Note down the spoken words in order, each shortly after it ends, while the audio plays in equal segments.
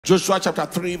Joshua chapter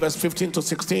 3 verse 15 to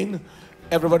 16.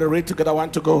 Everybody read together.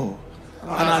 Want to go.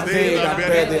 And as they that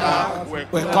bear the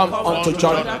ark were come unto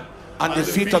Jordan, and the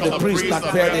feet of the priests that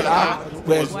bear the ark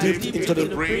were dipped into the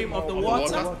brim of the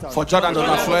water. For Jordan does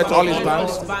not flood all his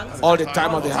banks all the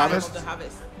time of the harvest,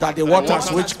 that the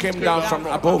waters which came down from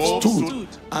above stood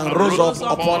and rose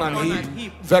up upon an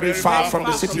heap very far from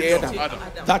the city Adam,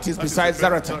 that is beside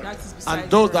Zaretan. And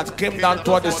those that came down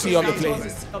toward the sea on the plain,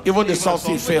 even the South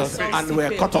Sea failed and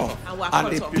were cut off,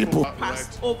 and the people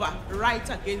passed over right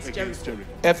against Jericho.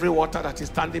 Every water that is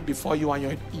standing before you and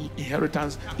your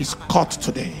inheritance is cut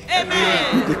today.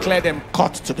 Amen. We declare them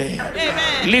cut today.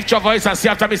 Amen. Lift your voice and say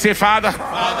after me, say, Father,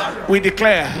 we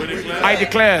declare, I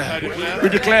declare, we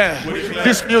declare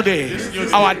this new day,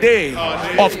 our day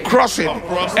of crossing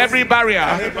every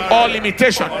barrier or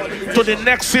limitation to the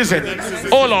next season.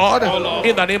 Oh Lord,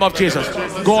 in the name of Jesus,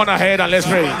 go on ahead and let's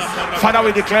pray. Father,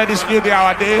 we declare this new day,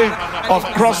 our day of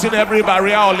crossing every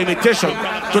barrier or limitation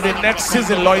to the next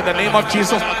season, Lord, in the name of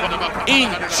Jesus. In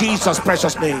Jesus'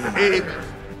 precious name.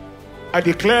 I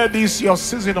declare this your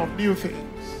season of new things.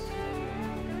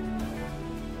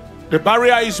 The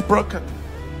barrier is broken.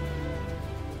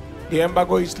 The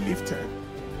embargo is lifted.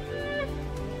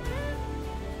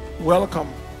 Welcome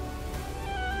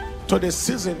to the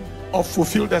season of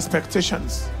fulfilled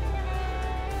expectations.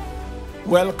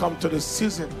 Welcome to the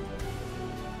season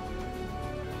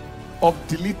of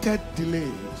deleted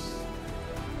delays.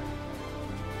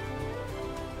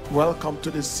 Welcome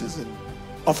to the season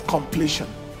of completion.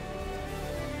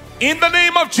 In the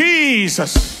name of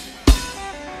Jesus.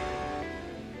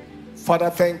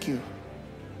 Father, thank you.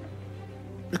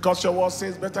 Because your word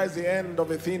says better is the end of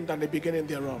a thing than the beginning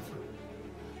thereof.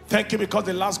 Thank you because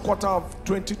the last quarter of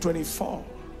 2024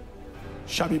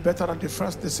 shall be better than the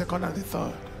first, the second, and the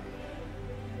third.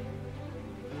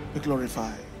 Be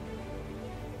glorified.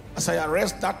 As I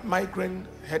arrest that migraine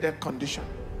headache condition,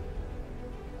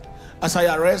 as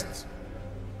I arrest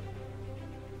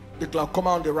the glaucoma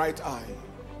on the right eye,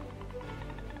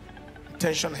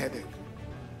 tension headache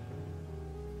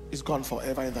is gone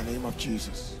forever in the name of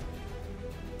Jesus.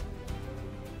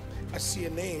 I see a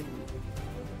name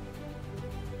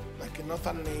like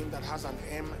another name that has an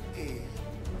M-A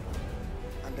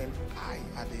and then I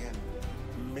at the end.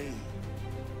 May.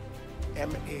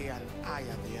 M-A and I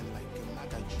at the end, like a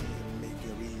Magaji,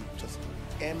 Megiri, just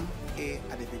M-A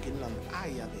at the beginning and I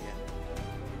at the end.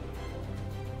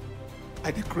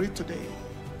 I decree today,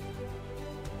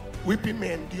 weeping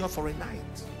may endure for a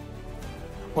night,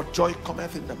 but joy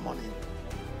cometh in the morning.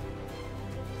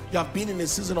 You have been in a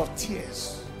season of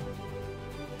tears,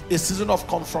 a season of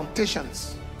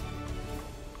confrontations,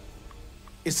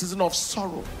 a season of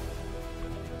sorrow.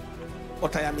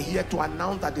 But I am here to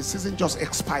announce that the season just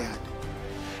expired.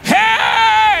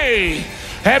 Hey!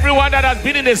 Everyone that has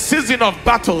been in a season of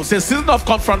battles, a season of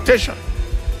confrontation.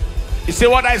 You say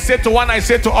what I say to one, I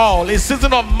say to all. A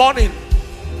season of mourning,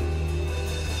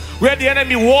 where the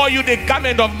enemy wore you the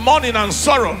garment of mourning and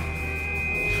sorrow.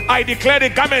 I declare the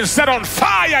garment set on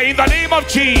fire in the name of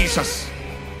Jesus.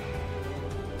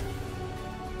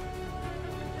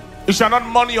 You shall not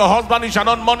mourn your husband, you shall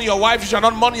not mourn your wife, you shall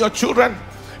not mourn your children,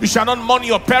 you shall not mourn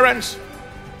your parents.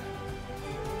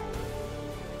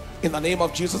 In the name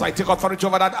of Jesus, I take authority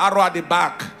over that arrow at the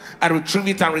back. I retrieve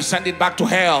it and resend it back to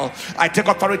hell. I take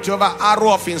authority over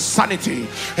arrow of insanity.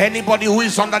 Anybody who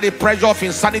is under the pressure of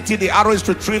insanity, the arrow is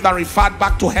retrieved and referred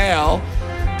back to hell.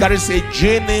 There is a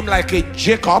J name like a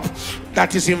Jacob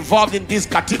that is involved in this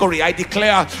category. I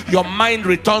declare your mind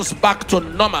returns back to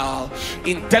normal.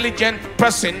 Intelligent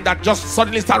person that just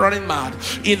suddenly start running mad.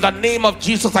 In the name of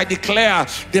Jesus, I declare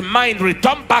the mind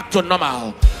return back to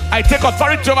normal. I take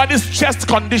authority over this chest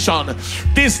condition,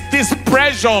 this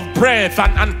pressure of breath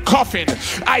and coughing.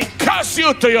 I curse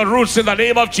you to your roots in the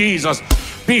name of Jesus.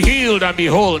 Be healed and be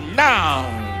whole now.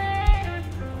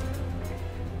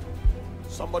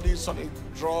 Somebody is on a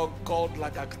drug called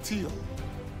Lagactil.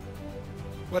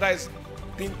 Whether it's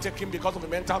been taken because of a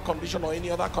mental condition or any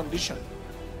other condition,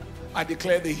 I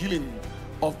declare the healing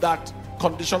of that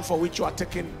condition for which you are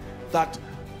taking that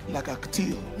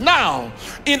Lagactil. Now,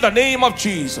 in the name of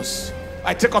Jesus,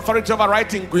 I take authority over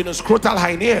writing scrotal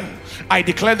hernia. I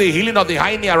declare the healing of the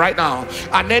hernia right now.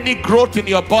 And any growth in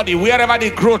your body, wherever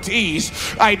the growth is,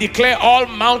 I declare all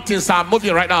mountains are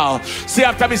moving right now. Say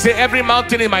after me, say every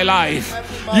mountain in my life,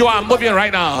 you are moving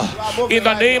right now. In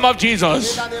the name of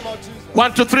Jesus.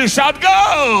 1, 2, 3, shout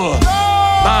go!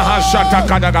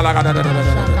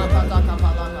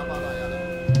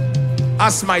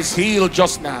 Asthma is healed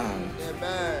just now.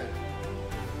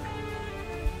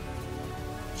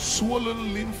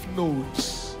 Swollen lymph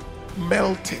nodes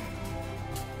melting.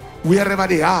 wherever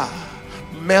they are,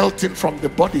 melting from the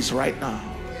bodies right now.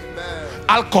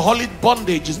 Alcoholic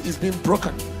bondage is being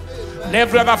broken. And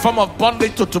every other form of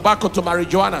bondage to tobacco, to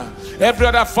marijuana, every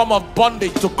other form of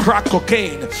bondage to crack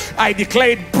cocaine, I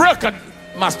declare it broken.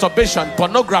 Masturbation,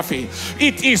 pornography,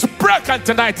 it is broken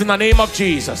tonight in the name of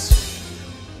Jesus.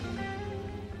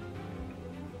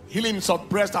 Healings of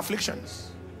breast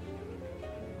afflictions.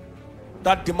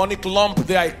 That demonic lump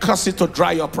there, I curse it to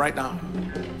dry up right now.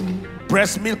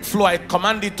 Breast milk flow, I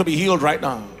command it to be healed right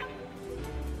now.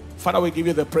 Father, we give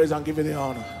you the praise and give you the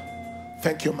honor.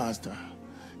 Thank you, Master.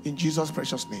 In Jesus'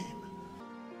 precious name.